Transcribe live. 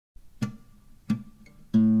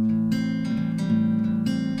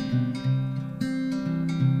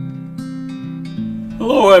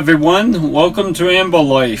Hello everyone, welcome to Ambo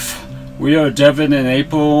Life. We are Devon and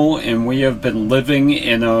April, and we have been living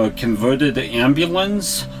in a converted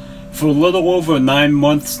ambulance for a little over 9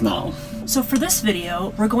 months now. So for this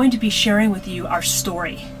video, we're going to be sharing with you our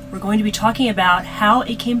story. We're going to be talking about how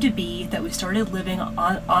it came to be that we started living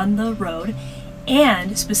on the road,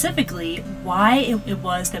 and specifically why it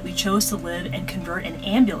was that we chose to live and convert an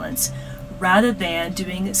ambulance rather than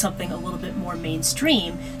doing something a little bit more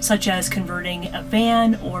mainstream, such as converting a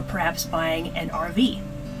van or perhaps buying an RV.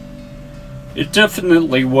 It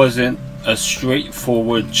definitely wasn't a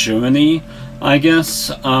straightforward journey, I guess,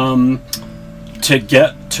 to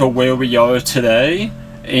get to where we are today.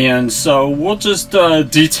 And so we'll just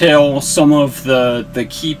detail some of the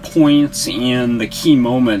key points and the key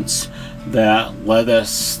moments that led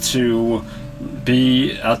us to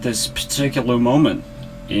be at this particular moment.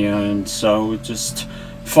 And so just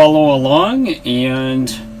follow along, and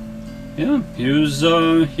yeah, here's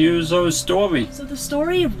our story. So the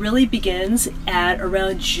story really begins at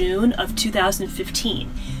around June of 2015.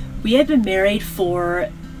 We had been married for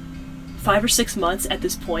 5 or 6 months at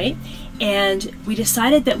this point, and we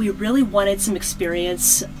decided that we really wanted some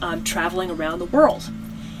experience traveling around the world.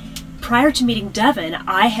 Prior to meeting Devon,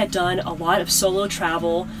 I had done a lot of solo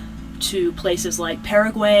travel to places like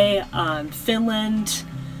Paraguay, Finland,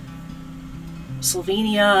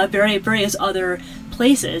 Slovenia, various other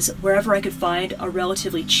places, wherever I could find a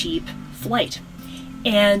relatively cheap flight.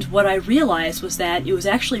 And what I realized was that it was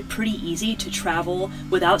actually pretty easy to travel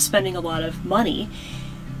without spending a lot of money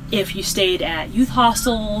if you stayed at youth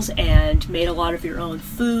hostels and made a lot of your own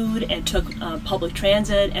food and took public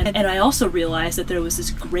transit. And I also realized that there was this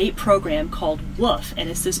great program called WOOF, and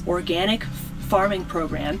it's this organic farming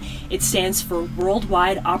program. It stands for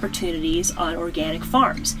Worldwide Opportunities on Organic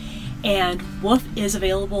Farms. And WOOF is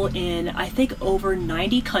available in, I think, over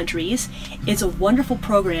 90 countries. It's a wonderful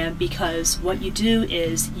program because what you do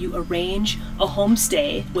is you arrange a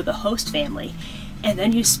homestay with a host family, and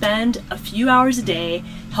then you spend a few hours a day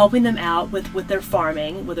helping them out with their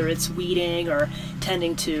farming, whether it's weeding or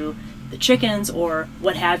tending to the chickens or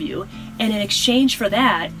what have you. And in exchange for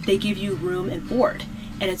that, they give you room and board.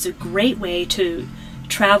 And it's a great way to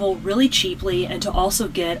travel really cheaply and to also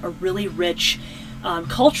get a really rich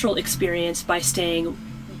cultural experience by staying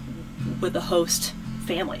with the host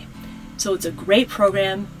family. So it's a great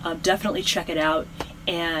program. Definitely check it out,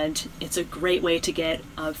 and it's a great way to get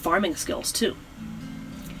farming skills too.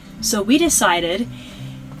 So we decided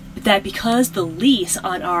that because the lease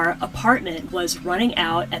on our apartment was running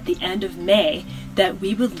out at the end of May, that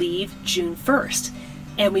we would leave June 1st.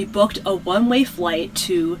 And we booked a one-way flight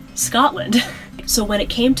to Scotland. So when it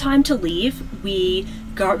came time to leave, we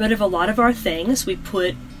got rid of a lot of our things. We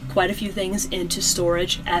put quite a few things into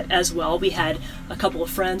storage as well. We had a couple of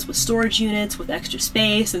friends with storage units with extra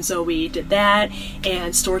space, and so we did that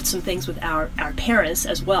and stored some things with our parents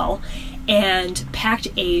as well, and packed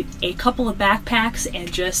a couple of backpacks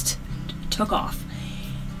and just took off.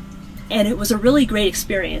 And it was a really great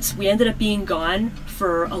experience. We ended up being gone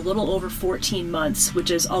for a little over 14 months,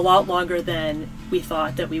 which is a lot longer than we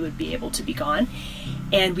thought that we would be able to be gone.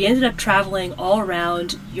 And we ended up traveling all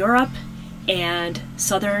around Europe and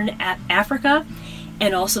Southern Africa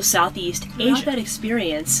and also Southeast Asia. Throughout that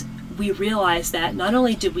experience, we realized that not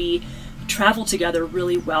only did we travel together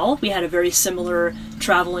really well, we had a very similar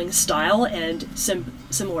traveling style and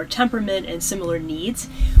similar temperament and similar needs,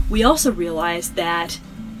 we also realized that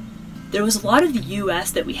there was a lot of the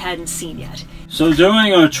U.S. that we hadn't seen yet. So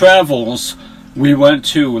during our travels, we went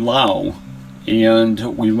to Laos,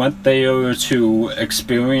 and we went there to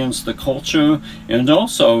experience the culture and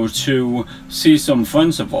also to see some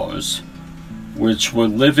friends of ours, which were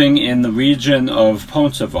living in the region of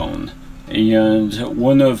Pontavon. And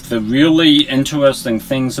one of the really interesting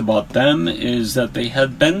things about them is that they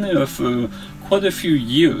had been there for quite a few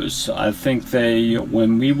years. I think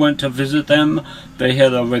when we went to visit them, they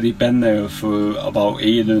had already been there for about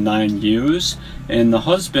 8 or 9 years, and the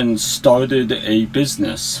husband started a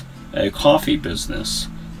business, a coffee business,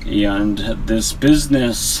 and this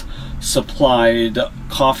business supplied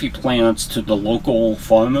coffee plants to the local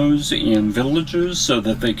farmers and villagers so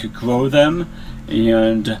that they could grow them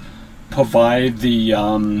and provide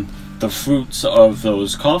the fruits of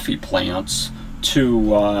those coffee plants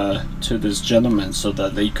to this gentleman so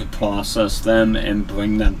that they could process them and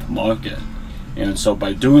bring them to market. And so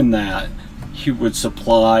by doing that, he would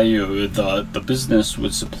supply, or the business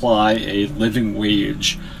would supply, a living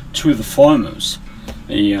wage to the farmers.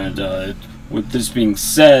 And with this being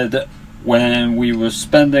said, when we were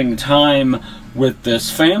spending time with this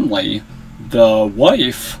family, the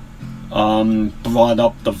wife brought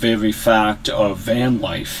up the very fact of van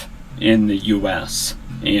life in the US.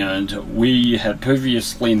 And we had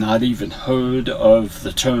previously not even heard of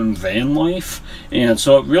the term van life, and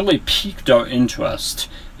so it really piqued our interest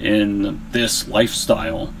in this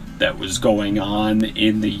lifestyle that was going on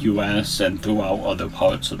in the US and throughout other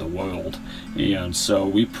parts of the world. And so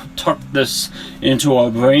we tucked this into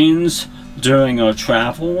our brains during our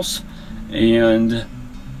travels, and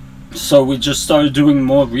so we just started doing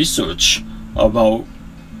more research about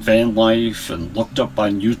van life and looked up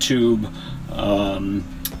on YouTube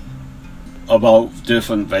about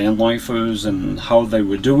different van lifers and how they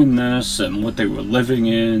were doing this and what they were living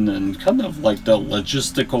in, and kind of like the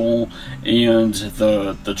logistical and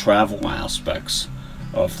the travel aspects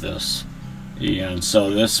of this. And so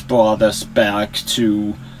this brought us back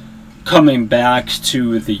to coming back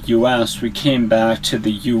to the US. We came back to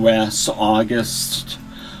the US August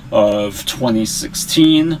of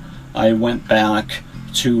 2016. I went back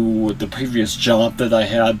to the previous job that I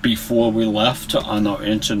had before we left on our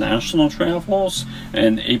international travels,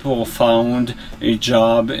 and April found a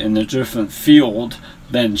job in a different field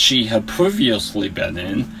than she had previously been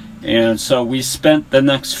in, and so we spent the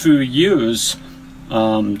next few years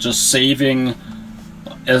just saving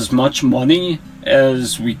as much money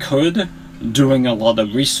as we could, doing a lot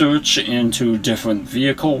of research into different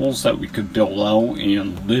vehicles that we could build out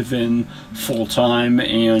and live in full-time,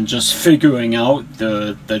 and just figuring out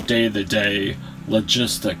the day-to-day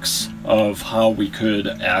logistics of how we could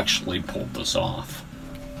actually pull this off.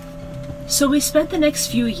 So we spent the next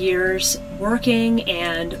few years working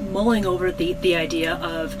and mulling over the idea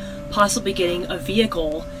of possibly getting a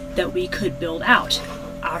vehicle that we could build out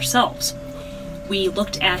ourselves. We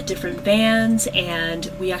looked at different vans,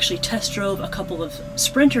 and we actually test drove a couple of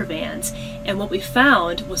Sprinter vans, and what we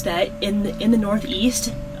found was that in the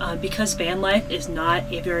Northeast, because van life is not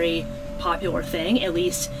a very popular thing, at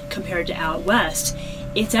least compared to out west,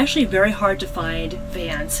 it's actually very hard to find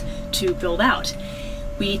vans to build out.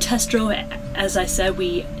 We test drove, as I said,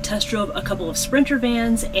 we test drove a couple of Sprinter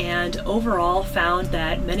vans, and overall found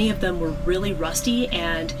that many of them were really rusty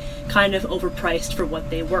and kind of overpriced for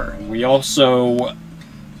what they were. We also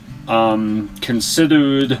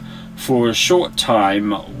considered, for a short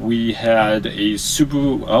time, we had a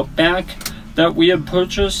Subaru Outback that we had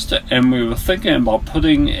purchased, and we were thinking about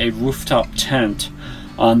putting a rooftop tent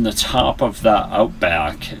on the top of that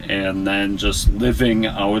Outback and then just living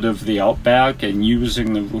out of the Outback and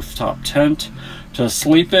using the rooftop tent to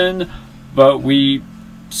sleep in, but we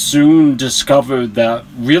soon discovered that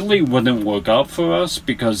really wouldn't work out for us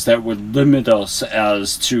because that would limit us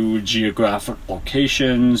as to geographic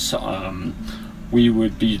locations. We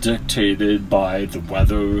would be dictated by the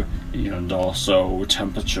weather and also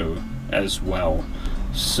temperature as well.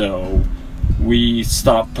 So we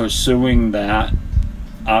stopped pursuing that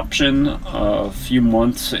option a few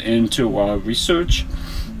months into our research,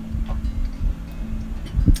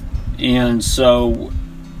 and so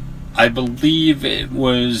I believe it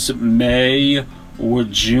was May or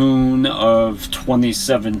June of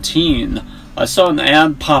 2017, I saw an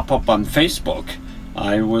ad pop up on Facebook.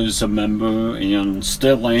 I was a member, and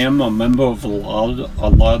still am, a member of a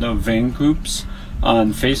lot of van groups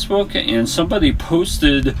on Facebook, and somebody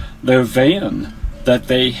posted their van that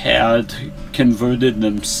they had converted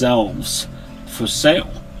themselves for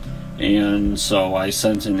sale. And so I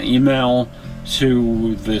sent an email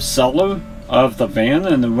to the seller of the van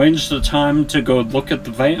and arranged a time to go look at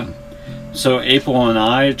the van. So April and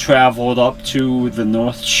I traveled up to the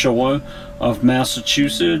North Shore of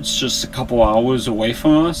Massachusetts, just a couple hours away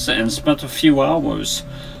from us, and spent a few hours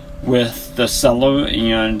with the seller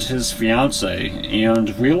and his fiance,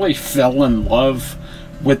 and really fell in love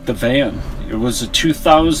with the van. It was a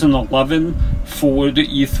 2011 Ford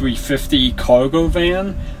E350 cargo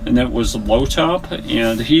van, and it was a low top,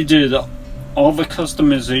 and he did all the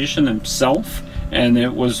customization himself, and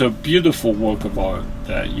it was a beautiful work of art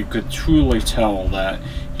that you could truly tell that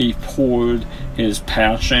he poured his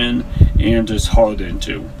passion and his heart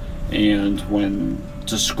into. And when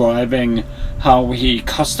describing how he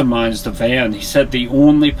customized the van, he said the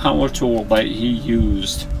only power tool that he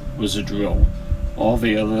used was a drill. All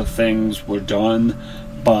the other things were done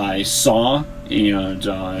by saw and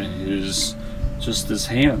his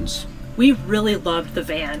hands. We really loved the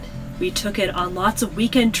van. We took it on lots of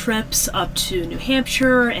weekend trips up to New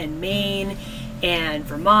Hampshire and Maine and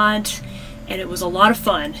Vermont, and it was a lot of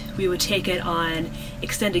fun. We would take it on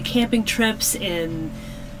extended camping trips in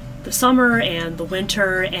the summer and the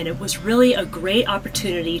winter, and it was really a great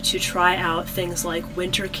opportunity to try out things like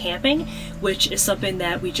winter camping, which is something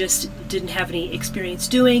that we just didn't have any experience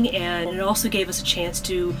doing, and it also gave us a chance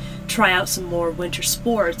to try out some more winter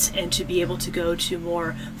sports and to be able to go to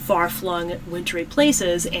more far-flung wintry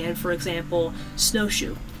places and, for example,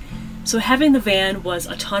 snowshoe. So having the van was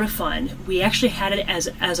a ton of fun. We actually had it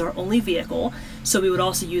as our only vehicle, so we would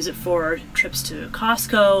also use it for trips to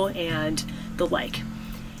Costco and the like.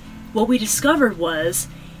 What we discovered was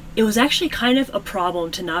it was actually kind of a problem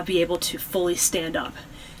to not be able to fully stand up.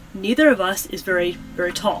 Neither of us is very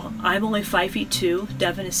tall. I'm only 5'2".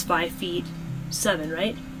 Devon is 5'7",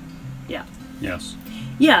 right? Yeah. Yes.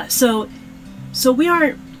 Yeah, so we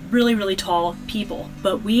aren't really tall people,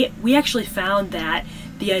 but we actually found that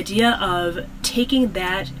the idea of taking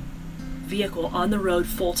that vehicle on the road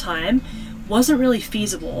full time wasn't really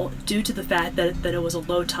feasible due to the fact that it was a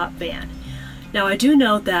low top van. Now, I do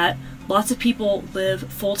know that lots of people live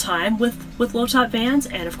full time with low top vans,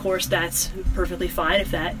 and of course that's perfectly fine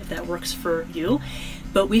if that works for you.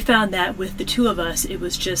 But we found that with the two of us, it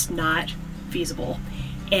was just not feasible,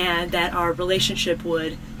 and that our relationship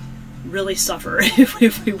would really suffer if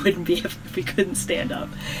we couldn't stand up.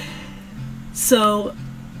 So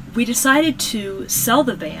we decided to sell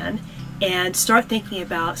the van and start thinking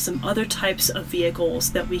about some other types of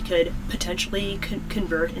vehicles that we could potentially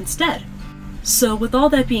convert instead. So with all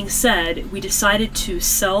that being said, we decided to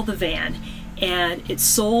sell the van, and it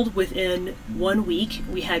sold within 1 week.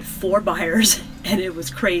 We had 4 buyers, and it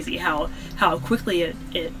was crazy how quickly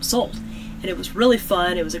it sold. And it was really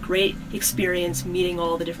fun. It was a great experience meeting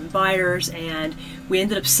all the different buyers, and we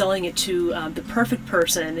ended up selling it to the perfect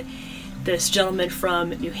person, this gentleman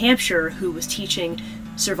from New Hampshire who was teaching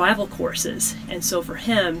survival courses. And so for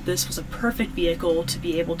him, this was a perfect vehicle to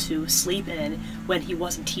be able to sleep in when he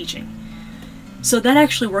wasn't teaching. So that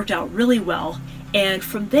actually worked out really well, and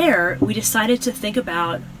from there we decided to think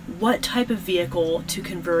about what type of vehicle to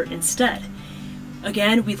convert instead.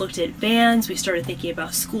 Again, we looked at vans, we started thinking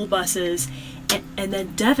about school buses, and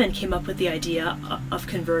then Devon came up with the idea of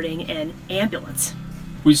converting an ambulance.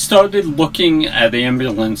 We started looking at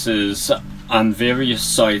ambulances on various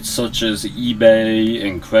sites such as eBay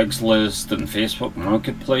and Craigslist and Facebook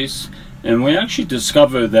Marketplace, and we actually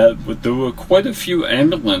discovered that there were quite a few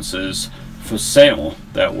ambulances for sale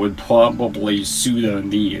that would probably suit our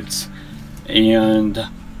needs. And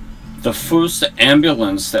the first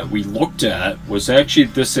ambulance that we looked at was actually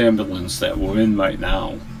this ambulance that we're in right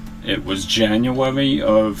now. It was January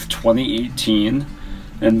of 2018,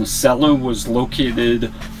 and the seller was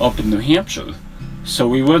located up in New Hampshire. So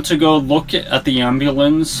we went to go look at the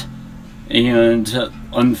ambulance, and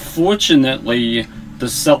unfortunately the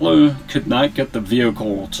seller could not get the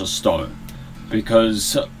vehicle to start,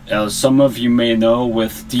 because as some of you may know,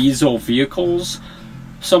 with diesel vehicles,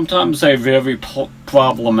 sometimes they're very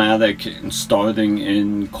problematic in starting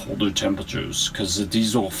in colder temperatures, because the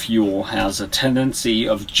diesel fuel has a tendency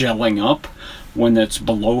of gelling up when it's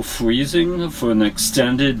below freezing for an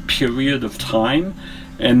extended period of time,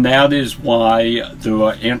 and that is why there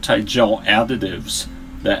are anti-gel additives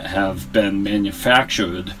that have been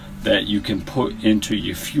manufactured that you can put into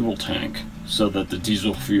your fuel tank so that the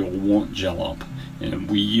diesel fuel won't gel up.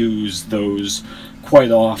 And we use those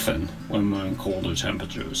quite often when we're in colder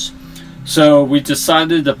temperatures. So we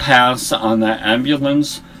decided to pass on that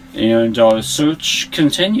ambulance, and our search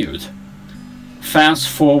continued. Fast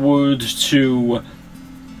forward to,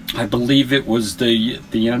 I believe it was the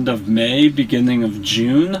end of May, beginning of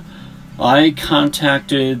June, I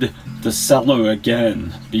contacted the seller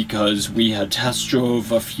again because we had test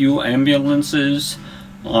drove a few ambulances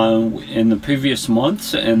in the previous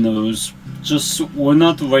months, and those just were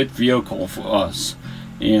not the right vehicle for us.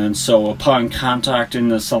 And so upon contacting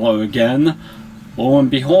the seller again, lo and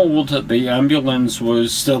behold, the ambulance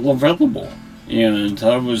was still available. And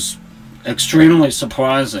that was extremely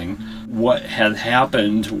surprising. What had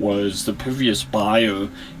happened was the previous buyer,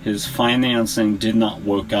 his financing did not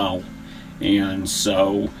work out. And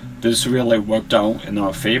so this really worked out in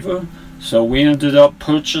our favor. So we ended up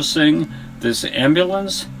purchasing this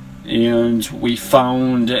ambulance, and we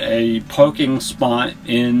found a parking spot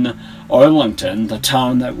in Arlington, the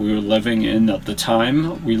town that we were living in at the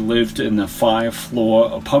time. We lived in a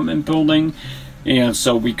 5-floor apartment building, and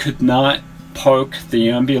so we could not park the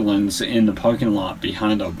ambulance in the parking lot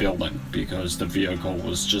behind our building because the vehicle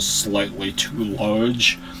was just slightly too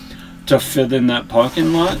large to fit in that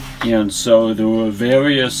parking lot. And so there were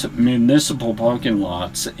various municipal parking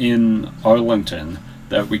lots in Arlington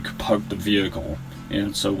that we could park the vehicle.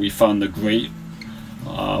 And so we found a great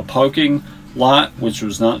parking lot, which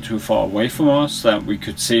was not too far away from us, that we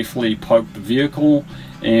could safely park the vehicle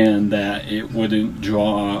and that it wouldn't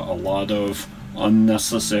draw a lot of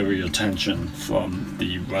unnecessary attention from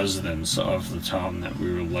the residents of the town that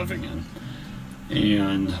we were living in.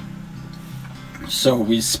 And so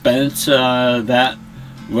we spent that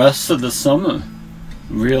rest of the summer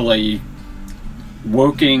really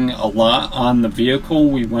working a lot on the vehicle.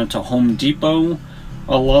 We went to Home Depot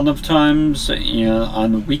a lot of times and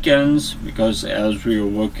on the weekends, because as we were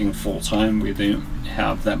working full-time, we didn't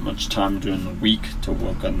have that much time during the week to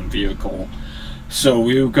work on the vehicle. So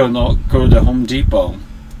we were gonna go to Home Depot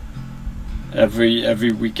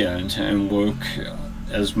every weekend and work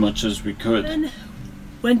as much as we could.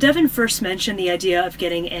 When Devon first mentioned the idea of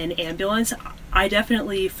getting an ambulance, I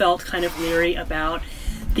definitely felt kind of leery about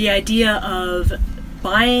the idea of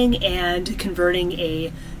buying and converting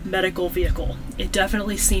a medical vehicle. It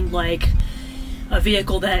definitely seemed like a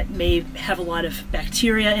vehicle that may have a lot of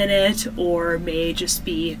bacteria in it, or may just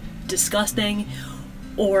be disgusting,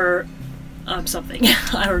 or something.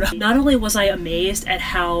 I don't know. Not only was I amazed at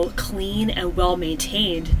how clean and well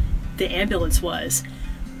maintained the ambulance was,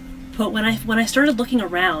 but when I started looking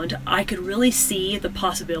around, I could really see the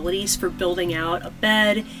possibilities for building out a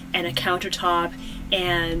bed and a countertop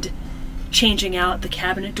and changing out the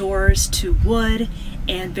cabinet doors to wood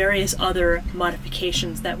and various other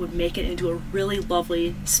modifications that would make it into a really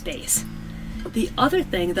lovely space. The other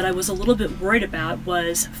thing that I was a little bit worried about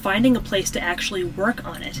was finding a place to actually work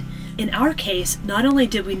on it. In our case, not only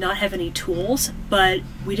did we not have any tools, but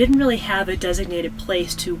we didn't really have a designated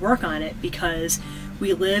place to work on it because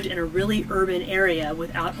we lived in a really urban area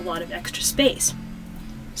without a lot of extra space.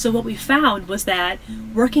 So what we found was that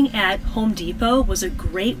working at Home Depot was a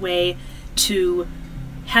great way to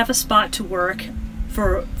have a spot to work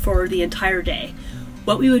for the entire day.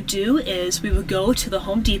 What we would do is we would go to the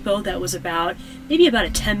Home Depot that was maybe about a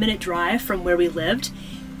 10-minute drive from where we lived.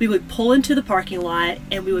 We would pull into the parking lot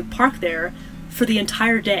and we would park there for the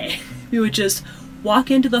entire day. We would just walk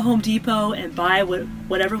into the Home Depot and buy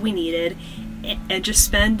whatever we needed and just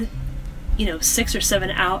spend 6 or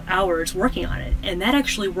 7 hours working on it. And that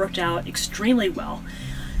actually worked out extremely well.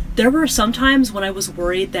 There were some times when I was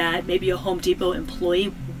worried that maybe a Home Depot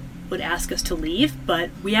employee would ask us to leave, but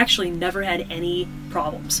we actually never had any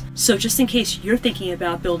problems. So just in case you're thinking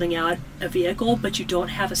about building out a vehicle but you don't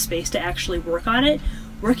have a space to actually work on it,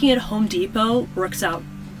 working at Home Depot works out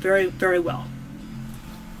very, very well.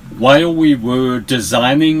 While we were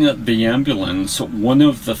designing the ambulance, one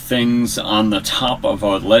of the things on the top of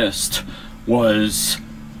our list was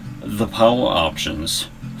the power options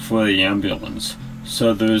for the ambulance.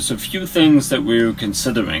 So there's a few things that we were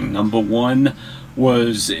considering. Number one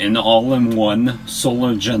was an all-in-one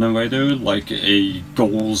solar generator, like a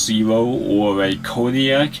Goal Zero or a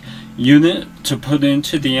Kodiak unit to put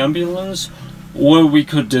into the ambulance, or we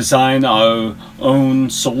could design our own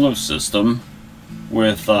solar system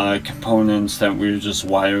with components that we would just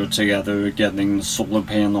wire together, getting the solar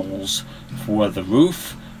panels for the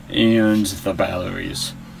roof and the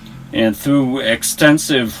batteries. And through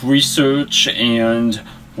extensive research and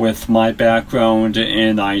with my background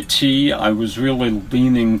in IT, I was really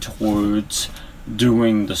leaning towards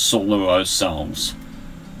doing the solar ourselves.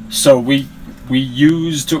 So we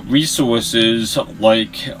used resources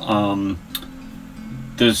like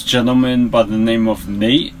this gentleman by the name of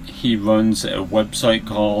Nate. He runs a website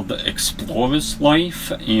called Ambo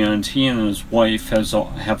Life, and he and his wife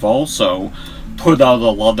have also put out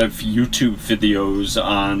a lot of YouTube videos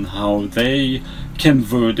on how they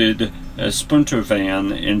converted a Sprinter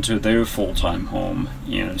van into their full-time home.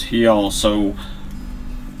 And he also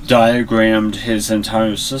diagrammed his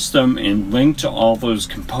entire system and linked all those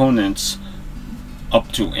components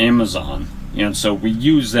up to Amazon. And so we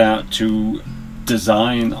use that to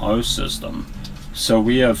design our system. So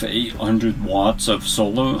we have 800 watts of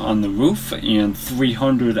solar on the roof and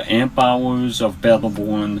 300 amp hours of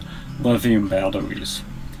battle-born lithium batteries.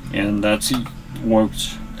 And that's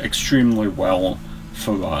worked extremely well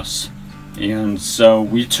for us. And so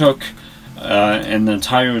we took an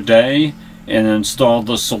entire day and installed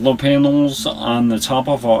the solar panels on the top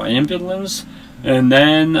of our ambulance, and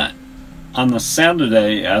then on the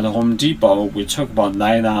Saturday at Home Depot we took about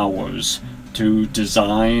 9 hours to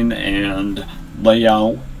design and lay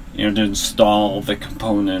out and install the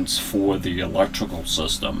components for the electrical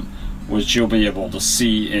system, which you'll be able to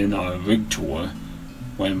see in our rig tour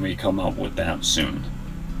when we come up with that soon.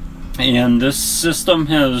 And this system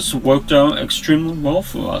has worked out extremely well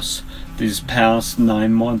for us these past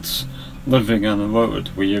 9 months living on the road.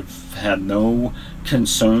 We have had no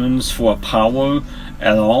concerns for power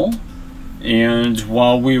at all, And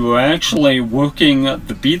while we were actually working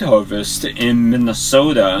the beet harvest in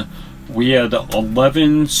Minnesota, we had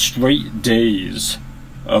 11 straight days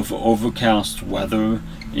of overcast weather,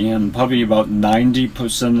 and probably about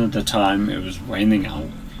 90% of the time it was raining out.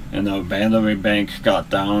 And our battery bank got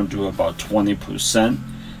down to about 20%,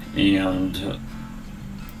 and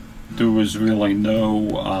there was really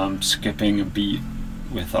no skipping a beat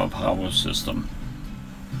with our power system.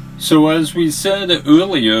 So as we said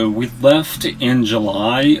earlier, we left in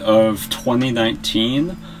July of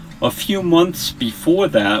 2019. A few months before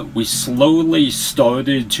that, we slowly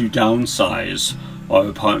started to downsize our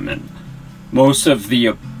apartment. Most of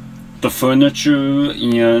the furniture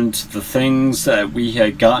and the things that we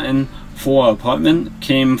had gotten for our apartment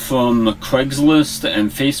came from Craigslist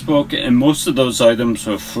and Facebook, and most of those items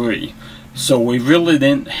were free. So we really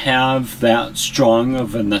didn't have that strong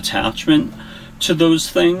of an attachment to those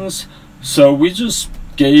things, so we just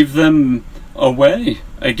gave them away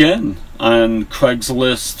again on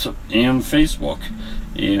Craigslist and Facebook.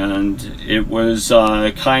 And it was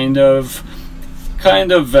kind of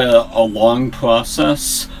a long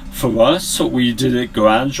process for us. We did it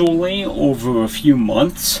gradually over a few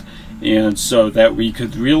months, and so that we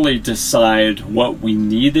could really decide what we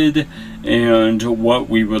needed and what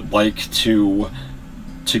we would like to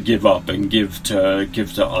give up and give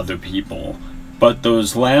to other people. But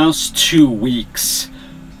those last 2 weeks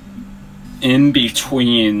in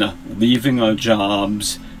between leaving our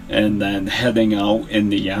jobs and then heading out in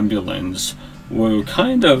the ambulance were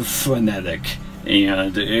kind of frenetic,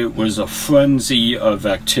 and it was a frenzy of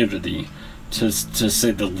activity, to say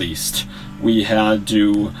the least. We had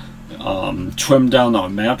to trim down our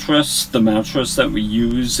mattress, the mattress that we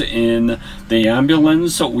use in the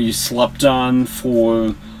ambulance that we slept on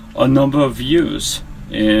for a number of years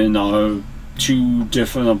in our 2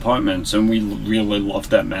 different apartments, and we really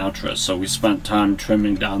loved that mattress, so we spent time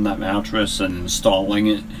trimming down that mattress and installing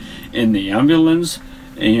it in the ambulance,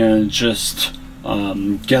 and just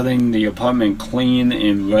getting the apartment clean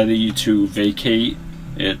and ready to vacate.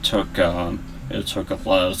 It took a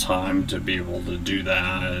lot of time to be able to do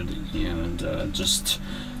that, and just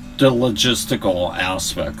the logistical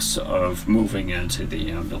aspects of moving into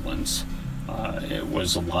the ambulance. It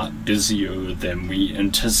was a lot busier than we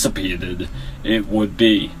anticipated it would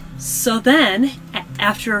be. So then,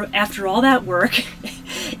 after all that work,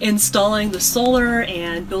 installing the solar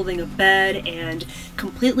and building a bed and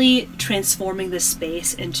completely transforming this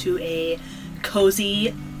space into a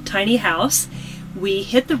cozy, tiny house, we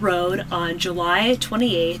hit the road on July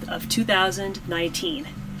 28th of 2019.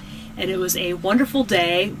 And it was a wonderful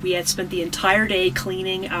day. We had spent the entire day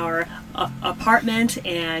cleaning our apartment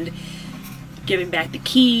and giving back the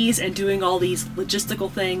keys and doing all these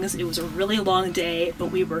logistical things. It was a really long day,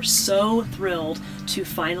 but we were so thrilled to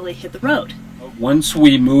finally hit the road. Once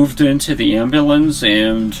we moved into the ambulance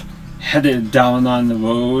and headed down on the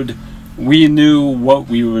road, we knew what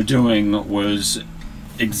we were doing was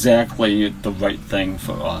exactly the right thing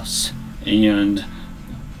for us, and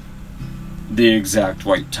the exact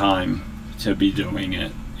right time to be doing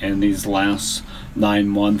it. And these last 9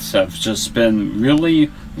 months have just been really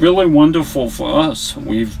wonderful for us.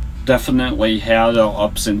 We've definitely had our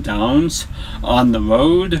ups and downs on the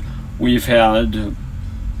road. We've had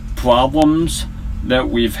problems that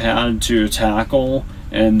we've had to tackle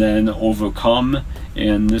and then overcome,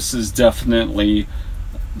 and this has definitely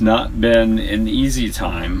not been an easy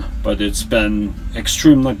time, but it's been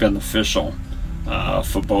extremely beneficial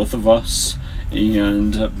for both of us,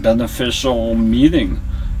 and beneficial meeting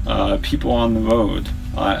people on the road.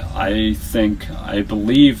 I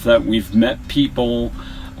believe that we've met people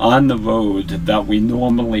on the road that we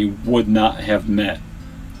normally would not have met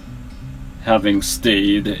having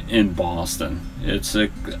stayed in Boston. It's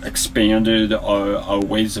expanded our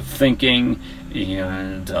ways of thinking,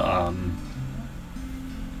 and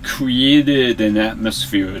created an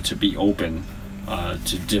atmosphere to be open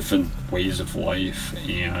to different ways of life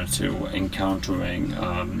and to encountering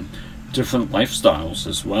different lifestyles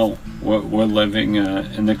as well. We're living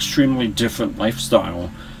an extremely different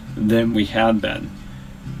lifestyle than we had been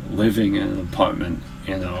living in an apartment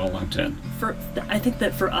in Arlington. I think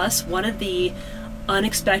that for us, one of the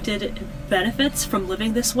unexpected benefits from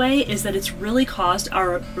living this way is that it's really caused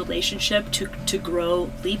our relationship to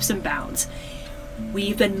grow leaps and bounds.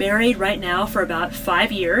 We've been married right now for about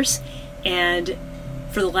 5 years, and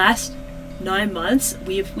for the last 9 months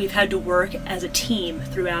we've had to work as a team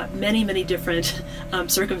throughout many different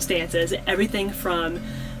circumstances. Everything from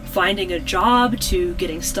finding a job to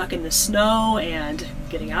getting stuck in the snow and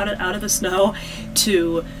getting out of the snow,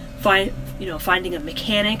 to finding a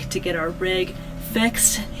mechanic to get our rig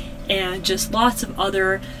fixed, and just lots of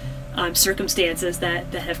other circumstances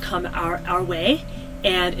that have come our way.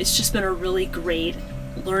 And it's just been a really great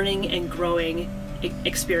learning and growing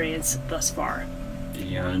experience thus far.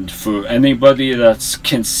 And for anybody that's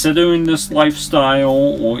considering this lifestyle,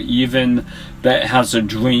 or even that has a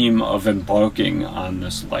dream of embarking on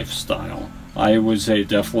this lifestyle, I would say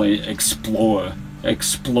definitely explore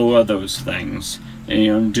those things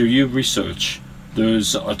and do your research.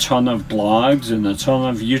 There's a ton of blogs and a ton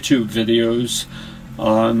of YouTube videos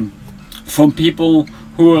from people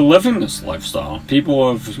who are living this lifestyle,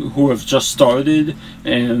 people who have just started,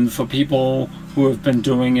 and for people who have been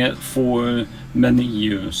doing it for many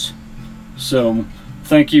years. So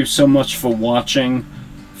thank you so much for watching.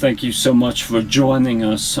 Thank you so much for joining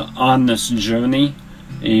us on this journey,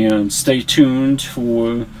 and stay tuned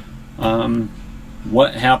for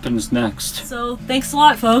what happens next. So thanks a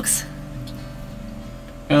lot, folks.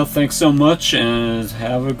 Well, thanks so much, and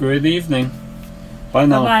have a great evening. Bye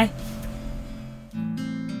now. Bye-bye.